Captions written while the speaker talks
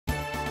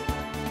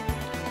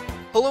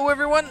Hello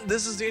everyone,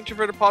 this is the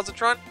Introverted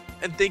Positron,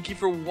 and thank you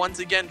for once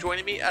again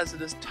joining me as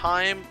it is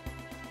time...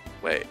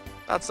 Wait,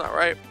 that's not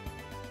right.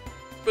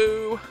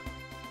 Boo!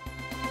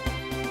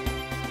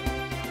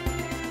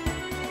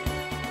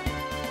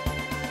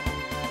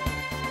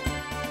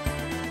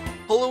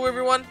 Hello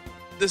everyone,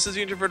 this is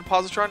the Introverted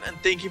Positron, and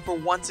thank you for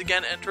once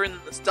again entering the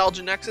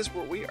Nostalgia Nexus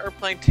where we are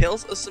playing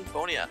Tales of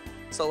Symphonia.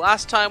 So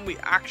last time we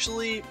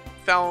actually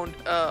found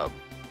out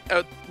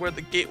where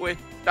the gateway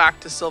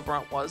back to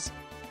Silverant was.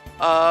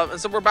 And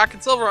so we're back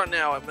in Silverant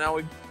now, and now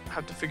we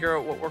have to figure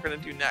out what we're going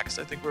to do next.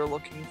 I think we're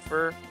looking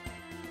for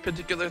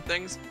particular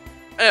things.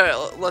 Anyway,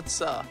 let's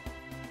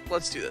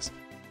do this.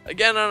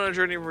 Again on a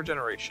journey of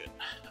regeneration.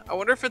 I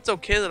wonder if it's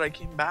okay that I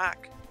came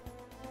back.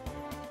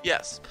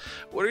 Yes.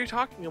 What are you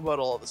talking about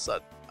all of a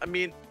sudden? I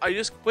mean, I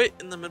just quit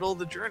in the middle of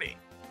the journey.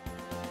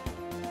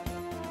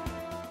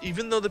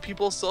 Even though the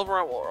people of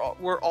Silverant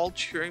were all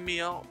cheering me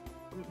on.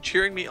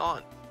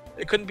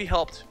 It couldn't be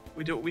helped.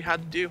 We did what we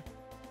had to do.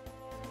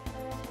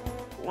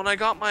 When I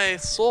got my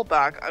soul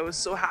back, I was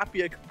so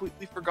happy I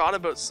completely forgot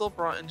about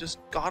Symphonia and just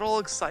got all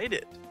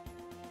excited.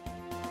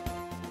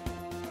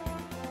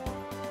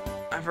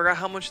 I forgot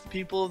how much the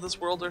people of this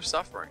world are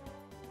suffering.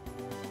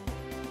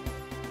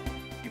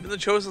 Even the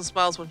Chosen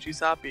smiles when she's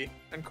happy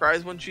and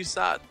cries when she's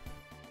sad.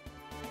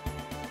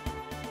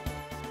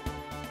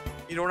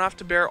 You don't have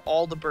to bear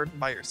all the burden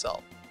by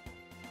yourself.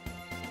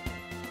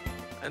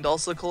 And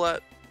also,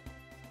 Colette,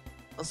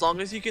 as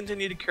long as you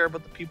continue to care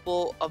about the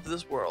people of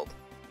this world,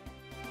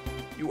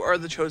 you are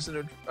the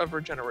chosen of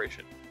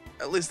regeneration.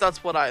 At least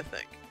that's what I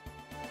think.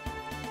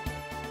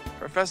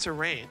 Professor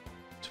Rain,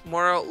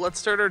 tomorrow let's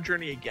start our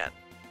journey again.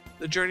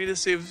 The journey to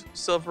save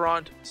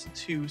Silverant,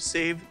 to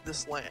save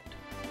this land.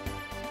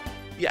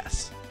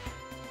 Yes.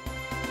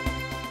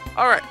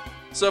 Alright,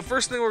 so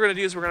first thing we're going to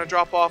do is we're going to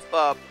drop off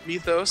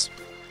Mythos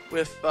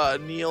with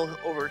Neil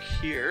over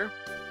here.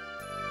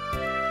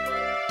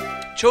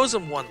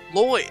 Chosen one,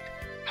 Lloyd.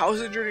 How's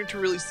the journey to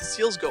release the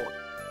seals going?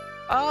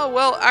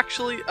 Well,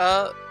 actually,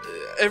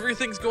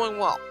 everything's going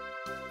well.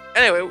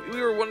 Anyway,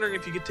 we were wondering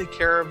if you could take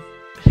care of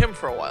him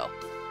for a while.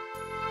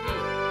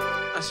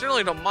 I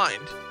certainly don't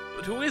mind,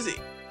 but who is he?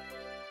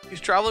 He's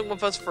traveling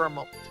with us for a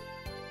moment.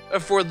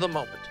 For the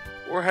moment.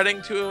 We're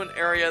heading to an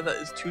area that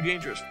is too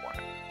dangerous for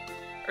him.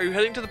 Are you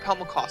heading to the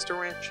Palmacosta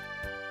Ranch?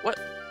 What?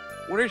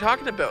 What are you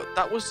talking about?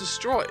 That was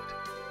destroyed.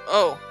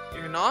 Oh,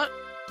 you're not?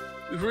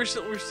 We've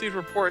recently received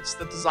reports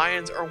that the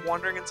Zions are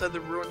wandering inside the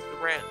ruins of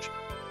the ranch.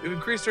 We've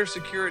increased our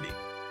security.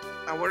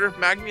 I wonder if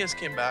Magnius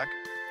came back.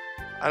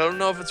 I don't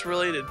know if it's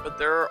related, but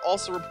there are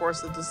also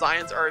reports that the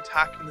Zions are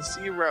attacking the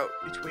sea route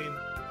between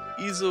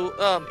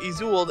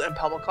Isolde and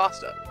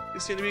Palmacosta. They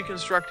seem to be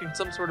constructing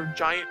some sort of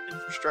giant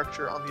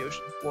infrastructure on the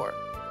ocean floor.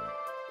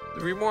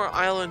 The Remore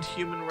Island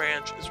Human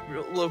Ranch is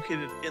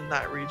located in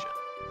that region.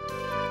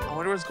 I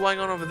wonder what's going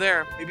on over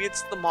there. Maybe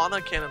it's the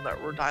mana cannon that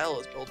Rodile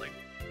is building.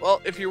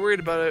 Well, if you're worried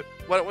about it,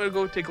 why don't we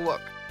go take a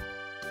look?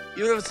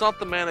 Even if it's not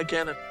the mana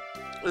cannon,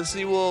 the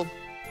sea will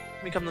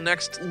become the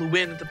next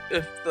Luin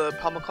if the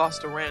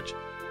Palmacosta Ranch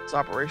is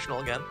operational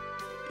again.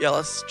 Yeah,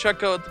 let's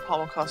check out the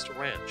Palmacosta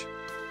Ranch.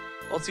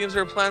 Well, it seems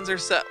our plans are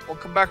set. We'll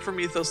come back for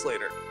Mythos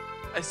later.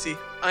 I see.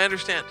 I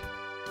understand.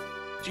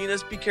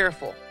 Genus, be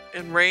careful.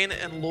 And Rain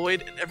and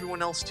Lloyd and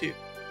everyone else too.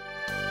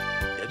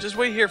 Yeah, just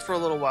wait here for a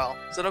little while.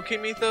 Is that okay,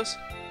 Mythos?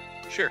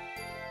 Sure.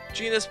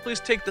 Genus, please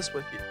take this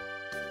with you.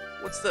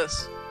 What's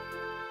this?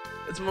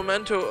 It's a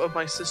memento of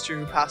my sister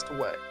who passed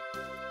away.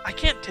 I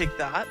can't take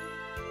that.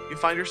 If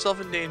you find yourself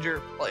in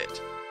danger, play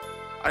it.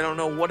 I don't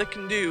know what it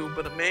can do,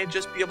 but it may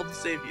just be able to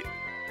save you.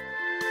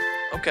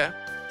 Okay,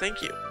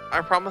 thank you.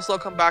 I promise I'll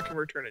come back and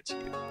return it to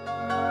you.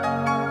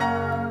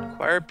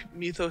 Acquire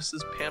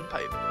Mythos'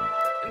 panpipe.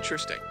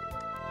 Interesting.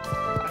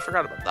 I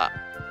forgot about that.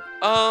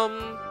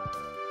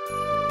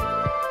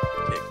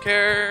 Take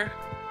care.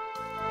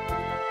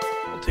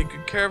 We'll take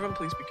good care of him.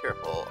 Please be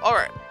careful.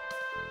 Alright.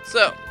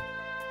 So,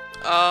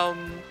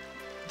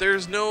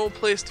 there's no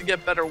place to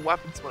get better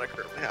weapons than what I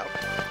currently have.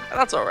 And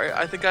that's alright.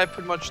 I think I have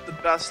pretty much the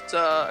best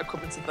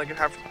equipment that I can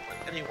have for the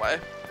moment anyway.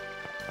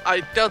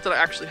 I doubt that I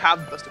actually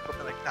have the best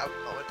equipment I can have at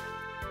the moment.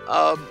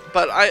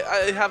 But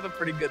I have a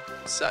pretty good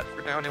set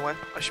for now anyway.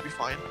 I should be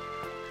fine.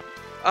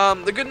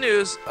 The good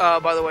news,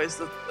 by the way, is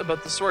that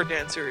about the Sword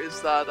Dancer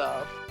is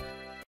that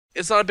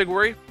it's not a big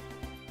worry.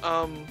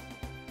 I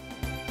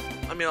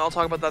mean, I'll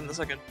talk about that in a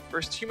second.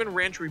 First, Human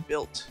Ranch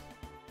rebuilt.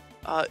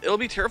 It'll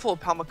be terrible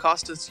if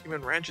Palmacosta's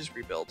Human Ranch is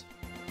rebuilt.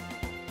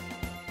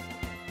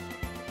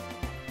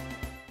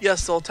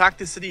 Yes, they'll attack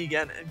the city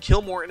again and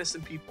kill more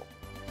innocent people.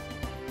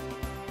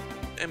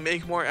 And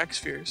make more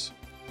X-Spheres.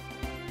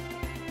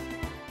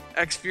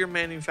 X-Sphere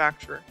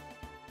manufacturer.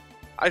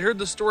 I'd heard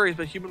the stories,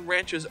 but human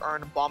ranches are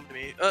an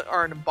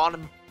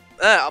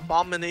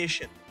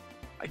abomination.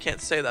 I can't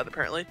say that,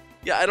 apparently.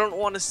 Yeah, I don't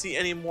want to see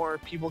any more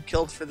people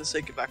killed for the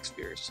sake of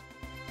X-Spheres.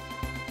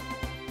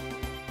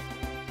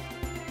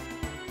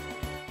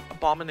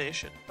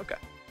 Abomination. Okay.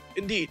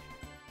 Indeed.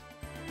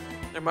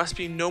 There must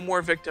be no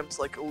more victims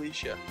like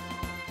Alicia.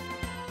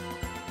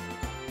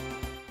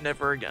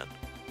 Never again.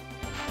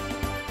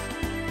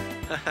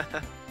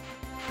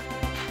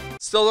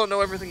 Still don't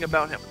know everything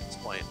about him at this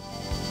point.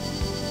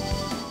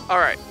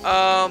 Alright,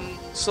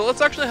 so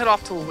let's actually head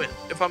off to Lewin.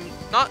 If I'm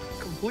not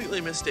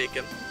completely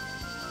mistaken,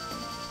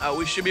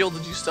 we should be able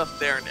to do stuff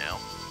there now.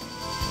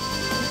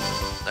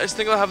 Nice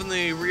thing about having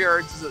the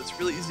rearts is that it's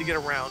really easy to get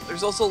around.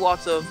 There's also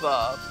lots of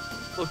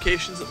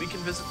locations that we can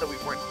visit that we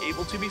weren't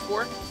able to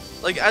before.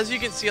 Like, as you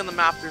can see on the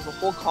map, there's a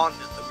whole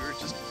continent that we were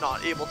just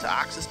not able to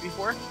access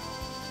before.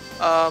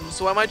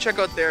 So I might check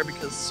out there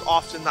because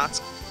often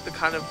that's the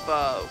kind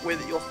of way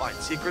that you'll find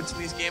secrets in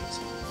these games.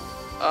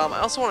 I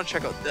also want to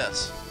check out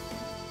this,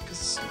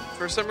 because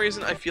for some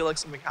reason I feel like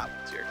something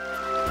happens here.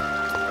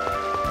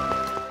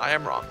 I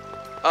am wrong.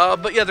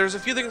 But yeah, there's a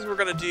few things we're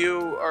gonna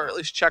do, or at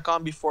least check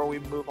on before we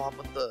move on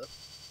with the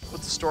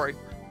story.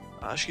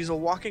 She's a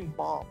walking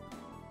bomb.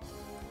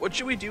 What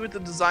should we do with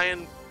the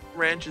Zion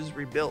Ranch's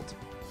rebuilt?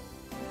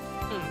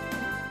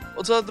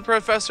 Let's let the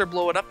professor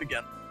blow it up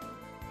again.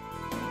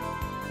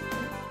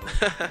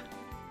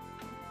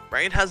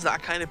 Rain has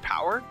that kind of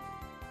power?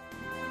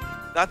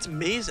 That's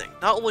amazing.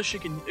 Not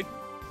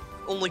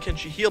only can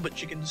she heal, but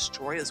she can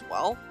destroy as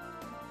well?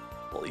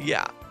 Well,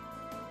 yeah.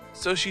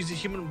 So she's a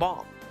human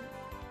bomb.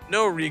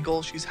 No,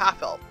 Regal, she's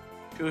half-elf.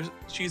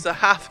 She's a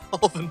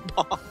half-elven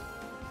bomb.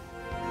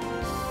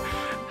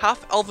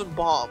 Half-elven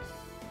bomb.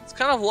 It's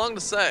kind of long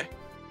to say.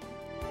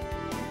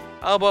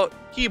 How about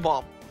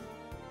he-bomb?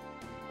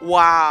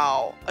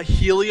 Wow, a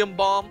helium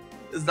bomb?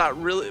 Is that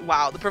really?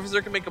 Wow, the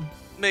professor can make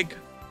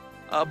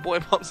boy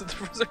bombs. If the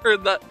professor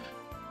heard that,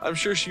 I'm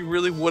sure she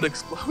really would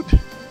explode.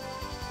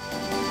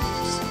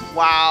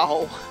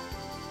 Wow.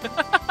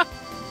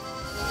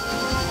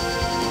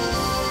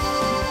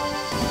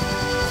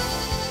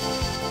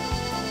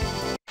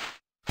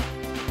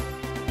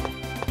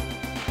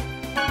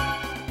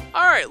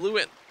 Alright,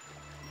 Lewin.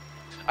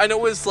 I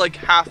know it's like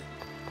half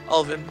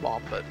elven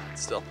bomb, but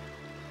still.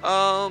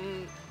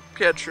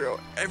 Pietro,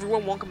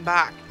 everyone welcome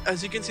back.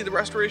 As you can see, the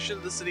restoration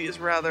of the city is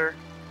rather...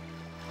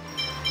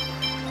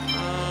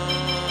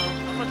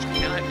 how much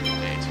can I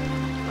donate?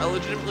 I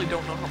legitimately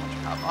don't know how much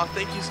I have. Oh,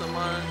 thank you so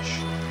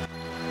much.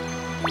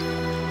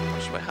 How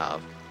much do I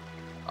have?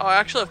 Oh, I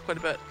actually have quite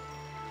a bit.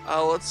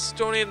 Let's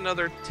donate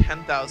another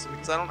 10,000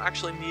 because I don't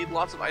actually need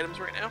lots of items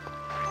right now.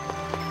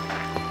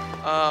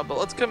 But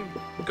let's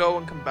go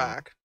and come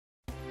back.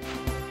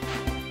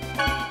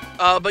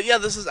 But yeah,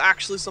 this is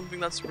actually something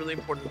that's really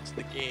important to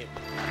the game.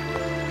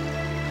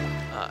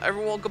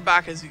 Everyone will go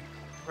back as you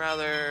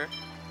rather...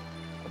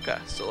 Okay,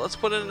 so let's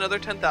put in another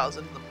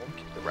 10,000 and then we'll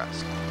keep the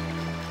rest.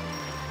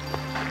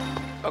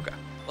 Okay,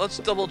 let's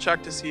double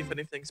check to see if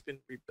anything's been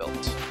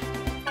rebuilt.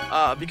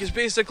 Because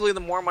basically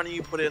the more money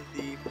you put in,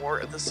 the more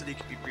of the city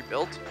can be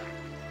rebuilt.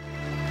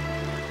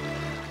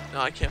 No,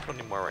 I can't put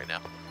any more right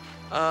now.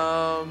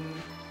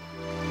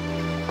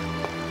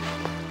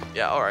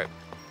 Yeah, alright.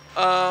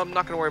 I'm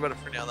not gonna worry about it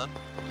for now then.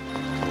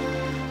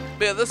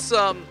 But yeah,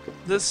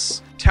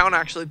 this town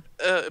actually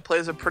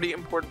plays a pretty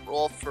important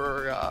role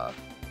for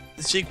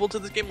the sequel to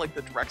this game, like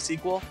the direct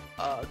sequel,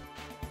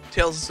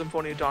 Tales of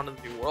Symphonia: Dawn of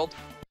the New World.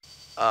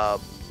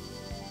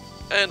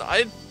 And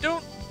I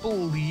don't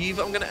believe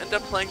I'm gonna end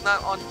up playing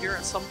that on here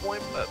at some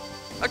point, but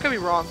I could be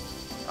wrong.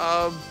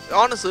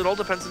 Honestly, it all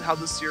depends on how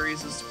this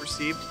series is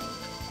received.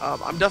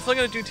 I'm definitely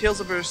gonna do Tales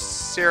of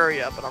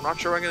Berseria, but I'm not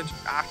sure what I'm gonna do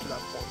after that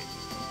point.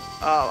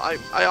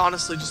 I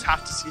honestly just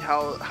have to see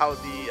how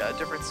the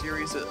different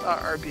series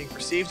are being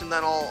received, and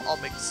then I'll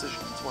make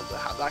decisions once I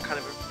have that kind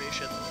of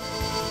information.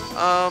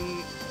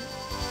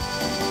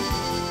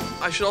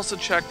 I should also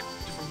check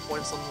different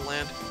points on the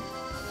land.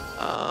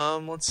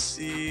 Let's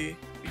see,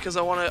 because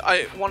I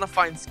wanna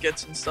find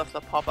skits and stuff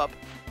that pop up,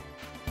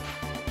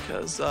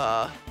 because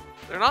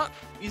they're not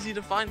easy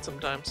to find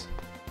sometimes.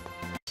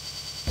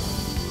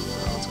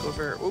 Let's go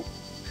over here. Oop.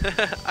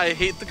 I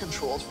hate the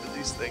controls for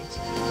these things.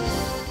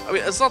 I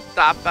mean, it's not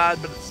that bad,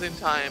 but at the same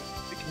time,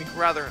 it can be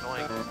rather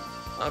annoying.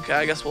 Okay,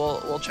 I guess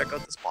we'll check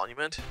out this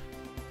monument.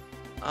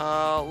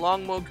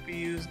 Longbow could be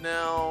used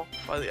now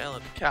by the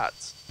Island of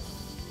Cats,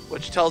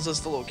 which tells us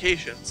the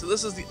location. So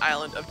this is the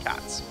Island of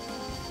Cats.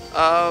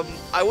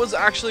 I was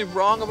actually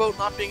wrong about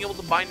not being able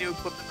to buy new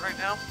equipment right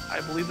now. I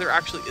believe there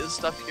actually is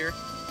stuff here.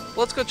 But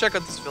let's go check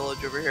out this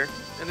village over here.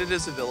 And it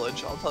is a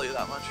village, I'll tell you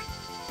that much.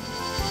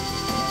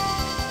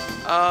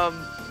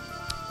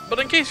 But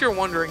in case you're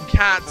wondering,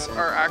 cats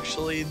are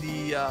actually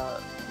the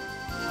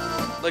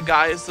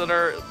guys that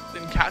are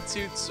in cat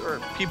suits, or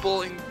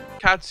people in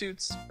cat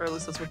suits, or at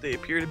least that's what they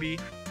appear to be.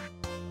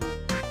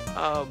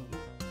 But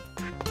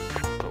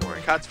we're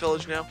in Cat's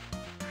Village now.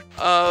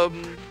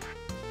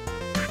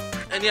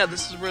 And yeah,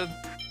 this is where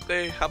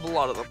they have a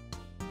lot of them.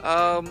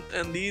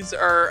 And these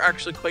are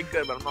actually quite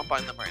good, but I'm not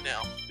buying them right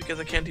now because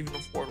I can't even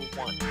afford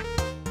one.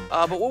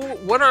 But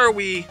what are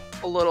we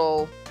a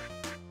little...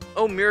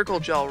 Oh, Miracle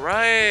Gel,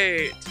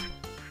 right.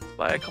 Let's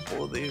buy a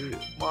couple of these.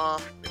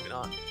 Maybe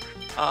not.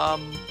 A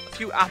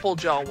few Apple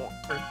Gel won't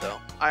hurt though.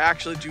 I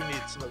actually do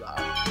need some of that.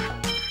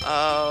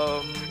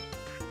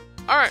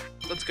 Alright,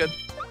 that's good.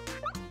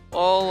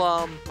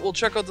 We'll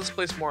check out this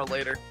place more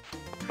later.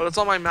 But it's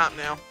on my map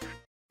now.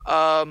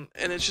 And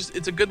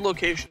it's a good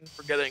location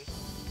for getting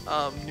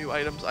new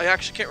items. I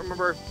actually can't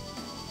remember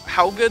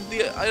how good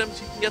the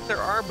items you can get there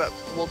are, but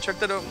we'll check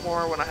that out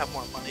more when I have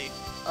more money.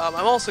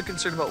 I'm also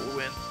concerned about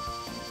Luin.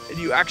 And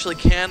you actually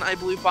can, I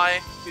believe, buy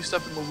new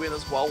stuff in Luin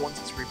as well once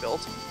it's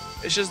rebuilt.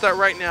 It's just that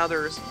right now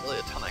there isn't really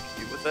a ton I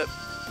can do with it.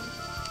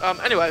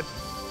 Anyway,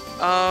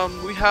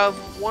 we have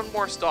one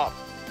more stop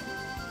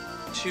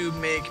to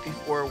make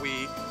before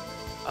we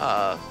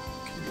can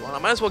do one. I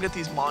might as well get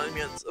these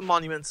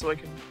monuments so I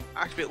can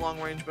activate long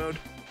range mode.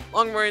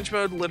 Long range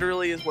mode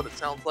literally is what it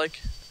sounds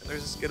like. And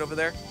there's a skid over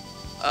there.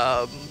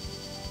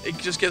 It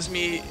just gives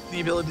me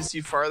the ability to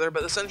see farther,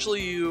 but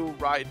essentially you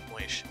ride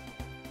Moish.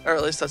 Or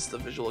at least that's the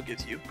visual it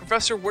gives you.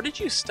 Professor, where did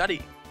you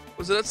study?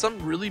 Was it at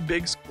some really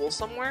big school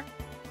somewhere?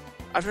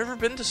 I've never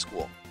been to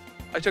school.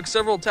 I took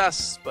several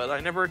tests, but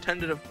I never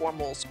attended a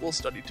formal school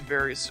study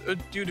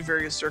due to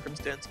various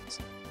circumstances.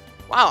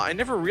 Wow, I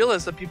never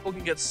realized that people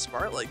can get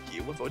smart like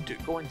you without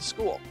going to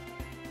school.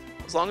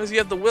 As long as you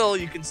have the will,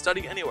 you can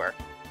study anywhere.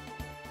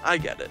 I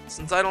get it.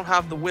 Since I don't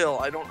have the will,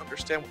 I don't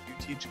understand what you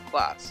teach in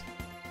class.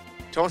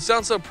 Don't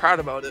sound so proud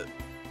about it.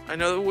 I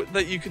know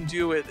that you can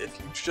do it if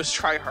you just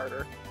try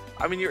harder.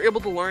 I mean, you're able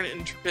to learn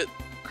intricate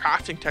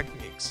crafting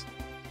techniques.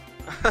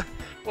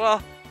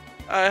 Well,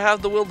 I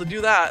have the will to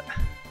do that.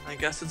 I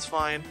guess it's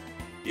fine.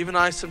 Even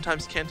I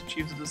sometimes can't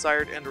achieve the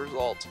desired end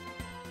result.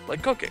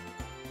 Like cooking.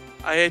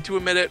 I hate to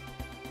admit it,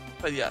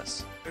 but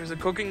yes. There's a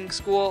cooking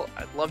school.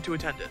 I'd love to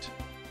attend it.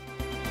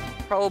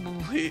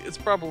 It's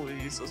probably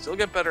useless. You'll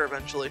get better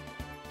eventually.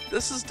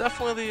 This is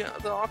definitely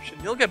the option.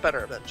 You'll get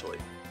better eventually.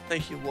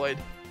 Thank you, Lloyd.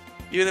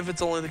 Even if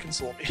it's only to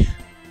console me.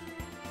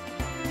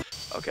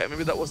 Okay,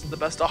 maybe that wasn't the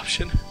best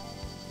option.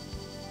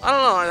 I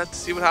don't know, I'd have to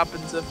see what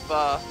happens if,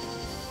 I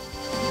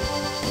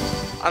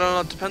don't know,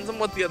 it depends on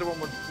what the other one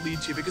would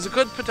lead to, because it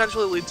could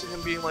potentially lead to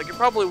him being like, it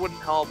probably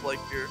wouldn't help, like,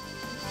 you're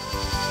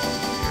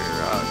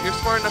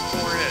smart enough to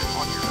learn it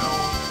on your own,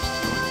 or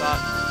something like that.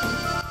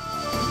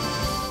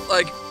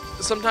 Like,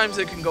 sometimes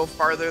it can go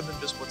farther than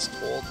just what's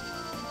told.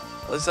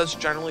 At least that's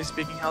generally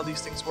speaking how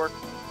these things work.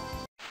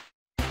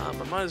 I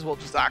might as well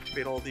just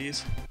activate all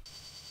these.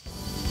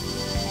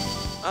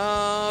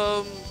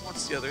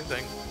 What's the other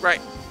thing?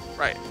 Right.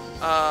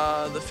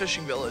 The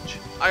fishing village.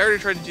 I already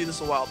tried to do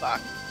this a while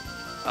back.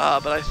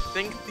 But I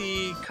think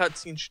the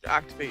cutscene should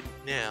activate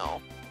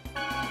now.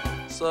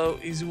 So,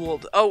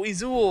 Isolde. Oh,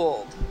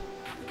 Isolde!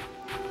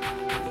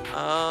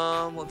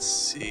 Let's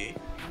see.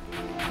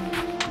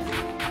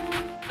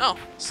 No,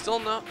 still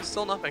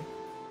nothing.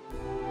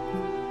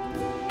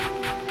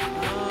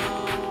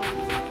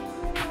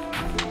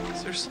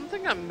 Is there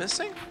something I'm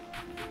missing?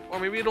 Or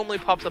maybe it only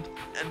pops up at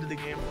the end of the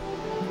game.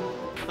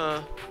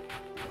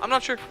 I'm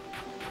not sure.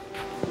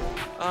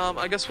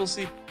 I guess we'll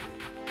see.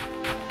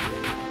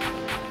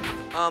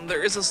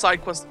 There is a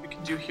side quest that we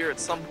can do here at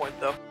some point,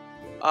 though.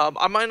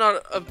 I might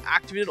not have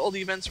activated all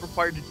the events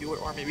required to do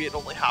it, or maybe it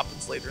only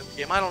happens later in the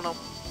game. I don't know.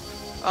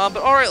 But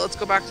alright, let's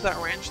go back to that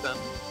ranch then.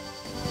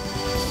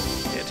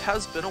 It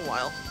has been a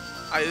while.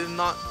 I did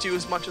not do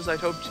as much as I'd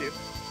hoped to.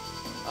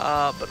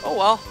 But oh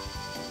well.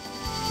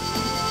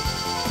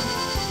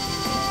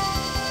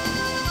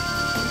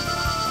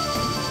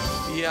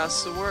 Yeah,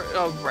 so we're...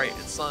 Oh, right,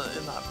 it's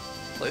in that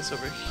place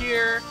over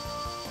here.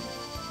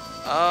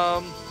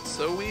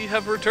 So we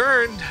have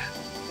returned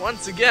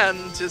once again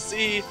to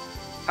see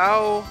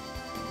how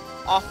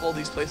awful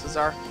these places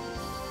are.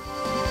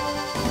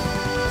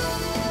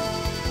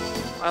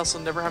 I also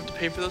never have to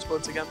pay for those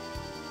boats again.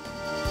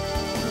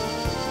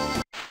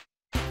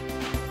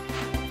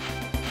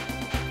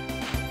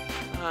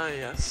 Ah,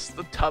 yes,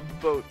 the tub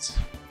boats.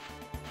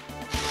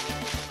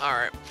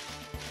 Alright.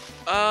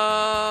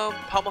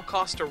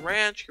 Palmacosta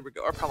Ranch, here we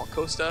go, or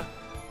Palmacosta.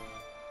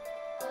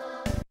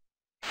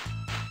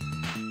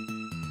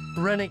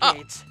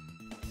 Renegades.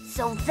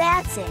 So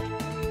that's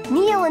it.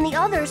 Neo and the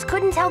others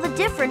couldn't tell the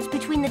difference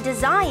between the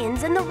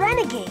Desians and the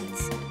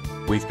Renegades.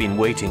 We've been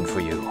waiting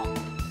for you.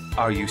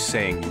 Are you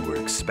saying you were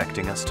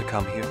expecting us to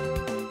come here?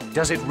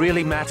 Does it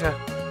really matter?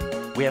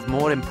 We have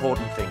more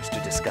important things to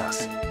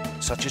discuss,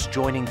 such as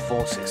joining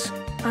forces.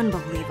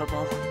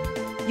 Unbelievable.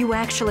 You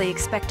actually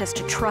expect us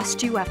to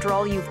trust you after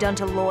all you've done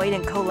to Lloyd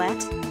and Colette?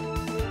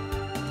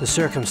 The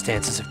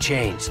circumstances have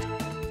changed.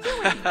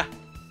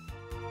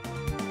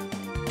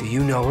 Do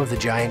you know of the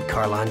giant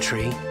Carlon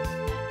tree?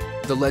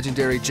 The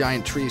legendary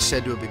giant tree is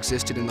said to have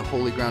existed in the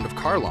holy ground of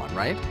Carlon,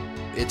 right?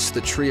 It's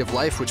the tree of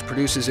life which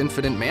produces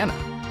infinite mana.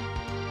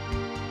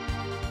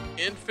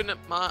 Infinite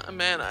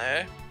mana,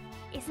 eh?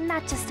 Isn't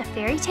that just a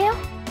fairy tale?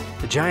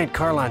 The giant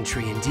Carlon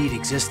tree indeed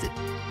existed,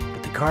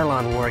 but the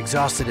Carlon War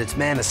exhausted its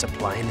mana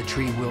supply and the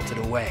tree wilted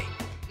away.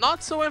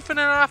 Not so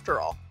infinite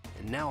after all.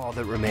 And now all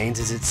that remains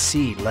is its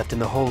seed left in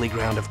the holy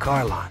ground of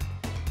Carlon.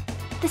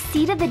 The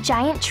seed of the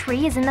giant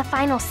tree is in the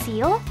final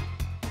seal?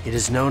 It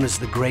is known as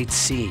the Great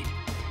Seed.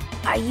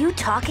 Are you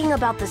talking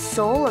about the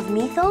soul of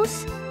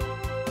Mythos?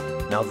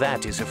 Now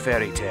that is a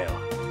fairy tale.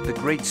 The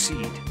Great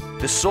Seed,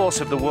 the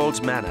source of the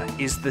world's mana,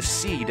 is the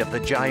seed of the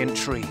giant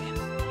tree.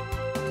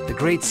 The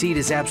Great Seed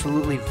is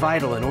absolutely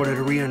vital in order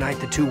to reunite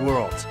the two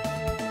worlds.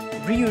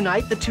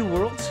 reunite the two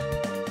worlds?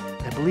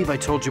 I believe I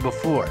told you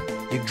before,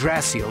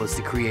 Yggdrasil is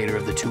the creator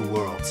of the two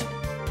worlds.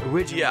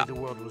 Originally, the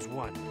world was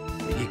one,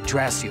 but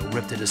Yggdrasil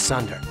ripped it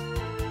asunder.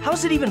 How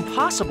is it even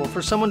possible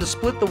for someone to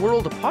split the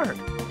world apart?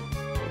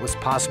 It was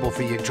possible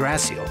for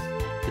Yggdrasil.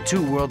 The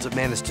two worlds have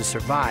managed to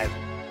survive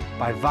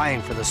by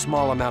vying for the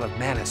small amount of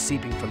mana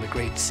seeping from the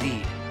Great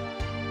Seed.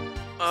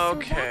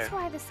 Okay. So that's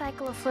why the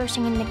cycle of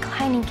flourishing and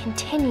declining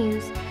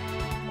continues,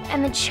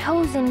 and the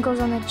Chosen goes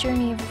on the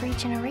journey of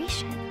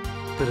regeneration.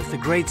 But if the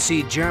Great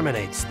Seed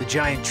germinates, the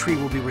giant tree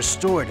will be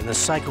restored and the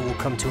cycle will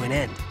come to an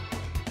end.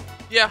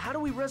 Yeah. How do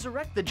we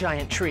resurrect the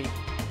giant tree?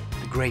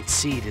 The Great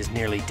Seed is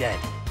nearly dead.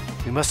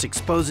 We must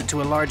expose it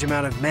to a large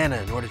amount of mana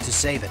in order to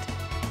save it.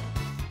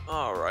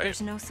 Alright.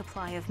 There's no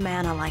supply of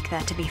mana like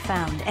that to be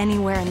found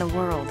anywhere in the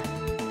world.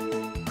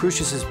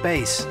 Crucius's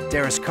base,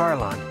 Darus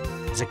Carlon,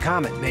 is a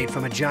comet made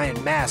from a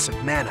giant mass of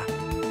mana.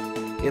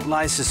 It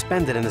lies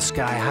suspended in the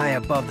sky high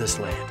above this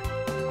land.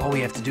 All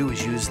we have to do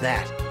is use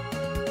that.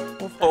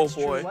 Well, if Oh that's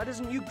true, boy. why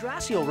doesn't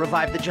Yggdrasil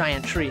revive the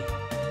giant tree?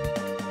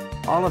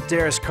 All of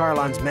Darus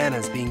Carlon's mana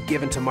is being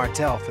given to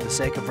Martel for the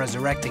sake of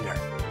resurrecting her.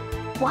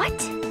 What?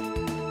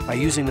 By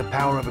using the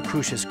power of a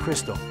Crucius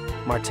crystal,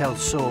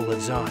 Martel's soul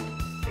lives on,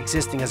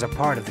 existing as a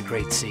part of the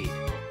Great Seed.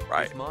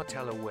 Right. If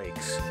Martel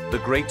awakes, the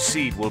Great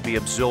Seed will be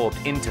absorbed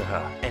into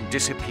her and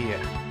disappear.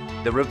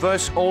 The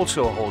reverse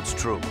also holds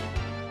true.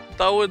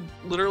 That would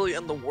literally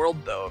end the world,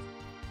 though.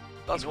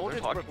 That's In what order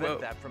they're to talking prevent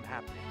about. that from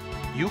happening,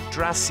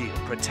 Yggdrasil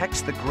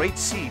protects the Great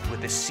Seed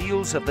with the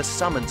seals of the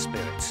Summon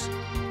Spirits.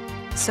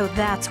 So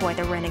that's why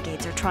the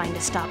Renegades are trying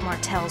to stop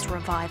Martel's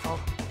revival.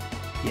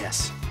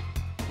 Yes.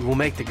 We will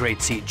make the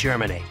Great Seed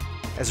germinate.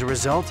 As a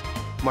result,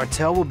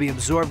 Martel will be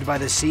absorbed by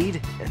the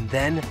seed, and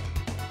then...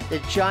 The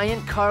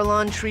giant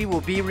Carlon tree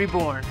will be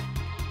reborn.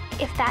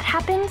 If that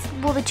happens,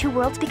 will the two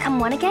worlds become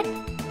one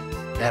again?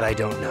 that I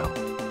don't know.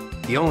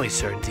 The only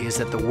certainty is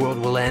that the world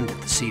will end if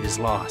the seed is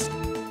lost.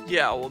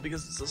 Yeah, well,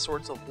 because it's the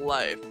source of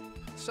life.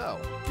 So,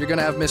 you're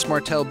gonna have Miss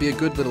Martell be a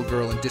good little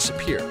girl and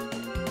disappear.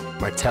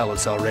 Martell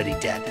is already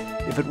dead.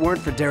 If it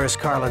weren't for Darus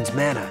Carlin's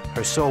mana,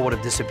 her soul would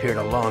have disappeared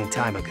a long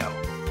time ago.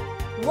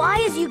 Why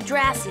is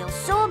Yggdrasil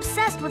so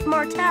obsessed with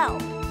Martell?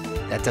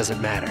 That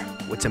doesn't matter.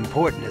 What's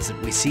important is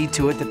that we see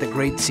to it that the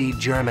Great Seed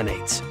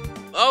germinates.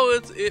 Oh,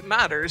 it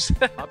matters.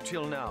 Up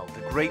till now,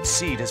 the Great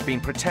Seed has been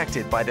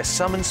protected by the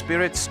summoned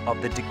spirits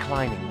of the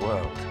declining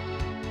world.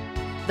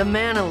 The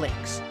mana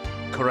links.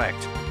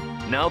 Correct.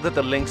 Now that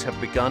the links have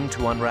begun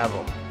to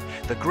unravel,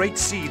 the Great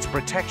Seed's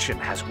protection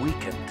has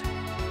weakened.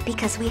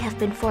 Because we have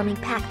been forming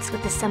pacts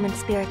with the summoned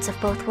spirits of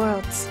both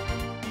worlds.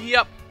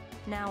 Yep.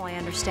 Now I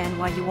understand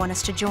why you want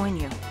us to join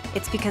you.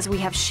 It's because we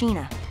have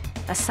Sheena,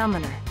 a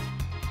summoner.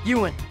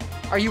 Ewan,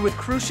 are you with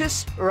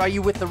Crucius or are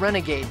you with the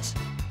Renegades?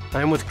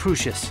 I am with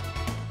Crucius,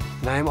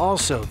 and I am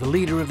also the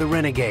leader of the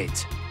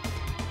Renegades.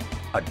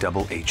 A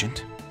double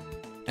agent?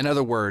 In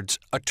other words,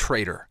 a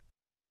traitor.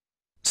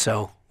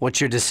 So,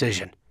 what's your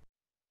decision?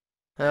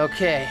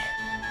 Okay.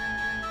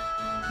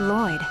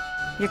 Lloyd,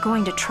 you're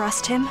going to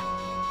trust him?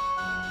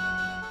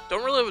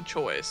 Don't really have a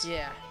choice.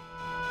 Yeah.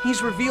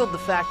 He's revealed the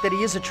fact that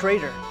he is a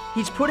traitor.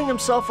 He's putting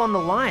himself on the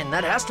line.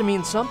 That has to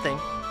mean something.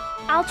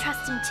 I'll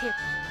trust him too.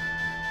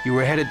 You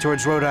were headed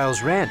towards Rhode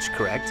Isle's ranch,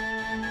 correct?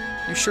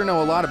 You sure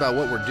know a lot about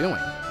what we're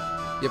doing.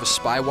 You have a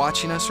spy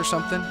watching us or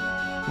something?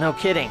 No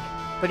kidding.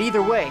 But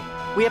either way,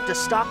 we have to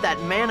stop that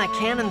mana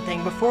cannon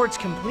thing before it's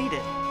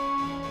completed.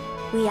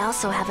 We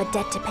also have a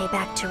debt to pay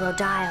back to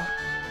Rhode Isle.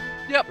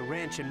 Yep. The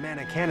ranch and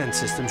mana cannon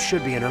systems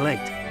should be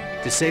interlinked.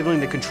 Disabling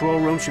the control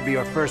room should be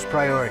our first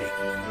priority.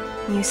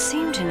 You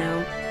seem to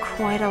know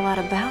quite a lot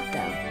about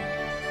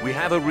them. We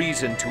have a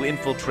reason to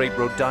infiltrate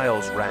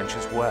Rodile's ranch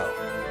as well.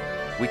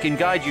 We can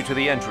guide you to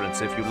the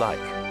entrance if you like.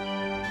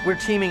 We're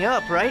teaming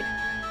up, right?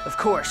 Of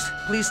course.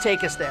 Please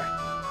take us there.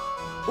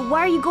 Why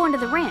are you going to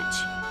the ranch?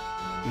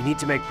 We need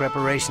to make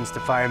preparations to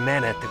fire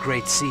mana at the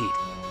Great Seed.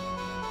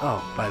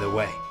 Oh, by the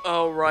way.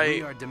 Oh,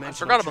 right. Our I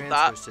dimensional forgot about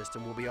transfer that.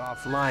 system will be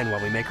offline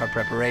while we make our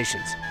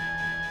preparations.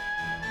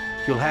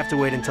 You'll have to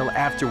wait until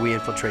after we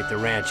infiltrate the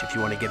ranch if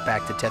you want to get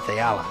back to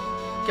Tetheala.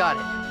 Got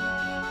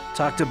it.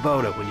 Talk to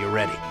Boda when you're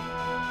ready.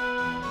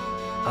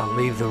 I'll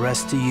leave the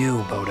rest to you,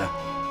 Boda.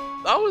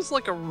 That was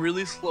like a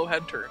really slow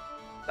head turn.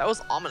 That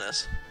was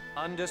ominous.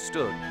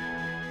 Understood.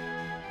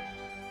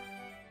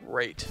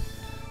 Great.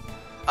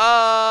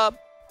 I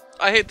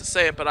hate to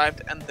say it, but I have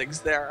to end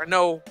things there. I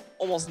know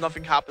almost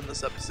nothing happened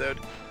this episode.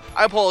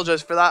 I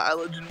apologize for that. I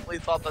legitimately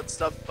thought that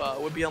stuff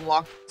would be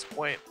unlocked at this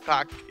point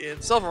back in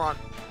Silveron.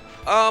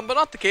 But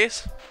not the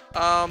case.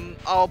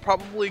 I'll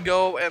probably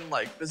go and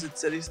like visit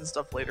cities and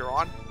stuff later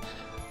on.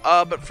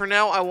 But for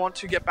now, I want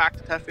to get back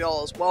to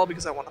Tetheala as well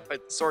because I want to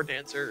fight the Sword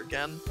Dancer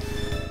again.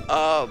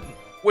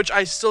 Which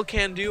I still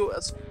can do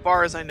as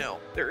far as I know.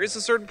 There is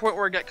a certain point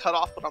where I get cut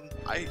off, but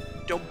I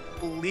don't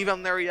believe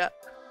I'm there yet.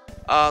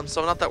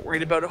 So I'm not that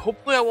worried about it.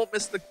 Hopefully I won't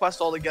miss the quest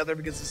altogether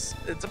because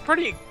it's a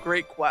pretty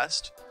great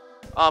quest.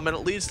 And it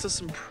leads to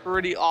some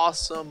pretty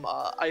awesome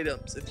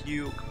items if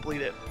you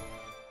complete it.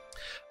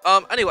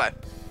 Anyway,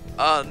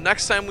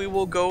 next time we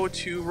will go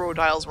to Rhode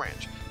Isle's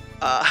ranch.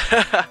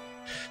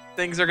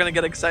 things are gonna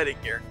get exciting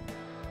here.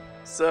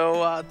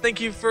 So thank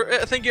you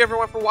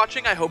everyone for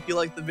watching. I hope you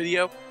liked the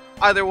video.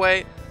 Either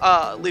way,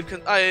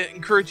 I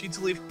encourage you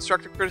to leave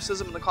constructive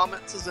criticism in the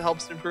comments, as it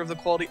helps to improve the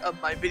quality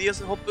of my videos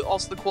and hopefully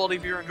also the quality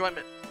of your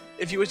enjoyment.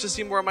 If you wish to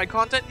see more of my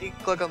content, you can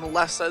click on the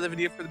left side of the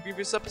video for the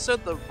previous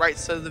episode, the right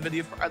side of the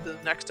video for either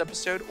the next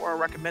episode or a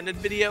recommended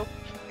video,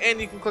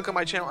 and you can click on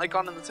my channel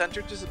icon in the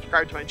center to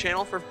subscribe to my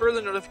channel for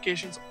further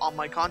notifications on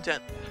my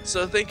content.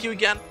 So thank you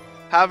again,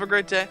 have a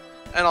great day,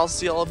 and I'll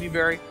see all of you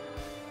very,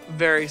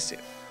 very soon.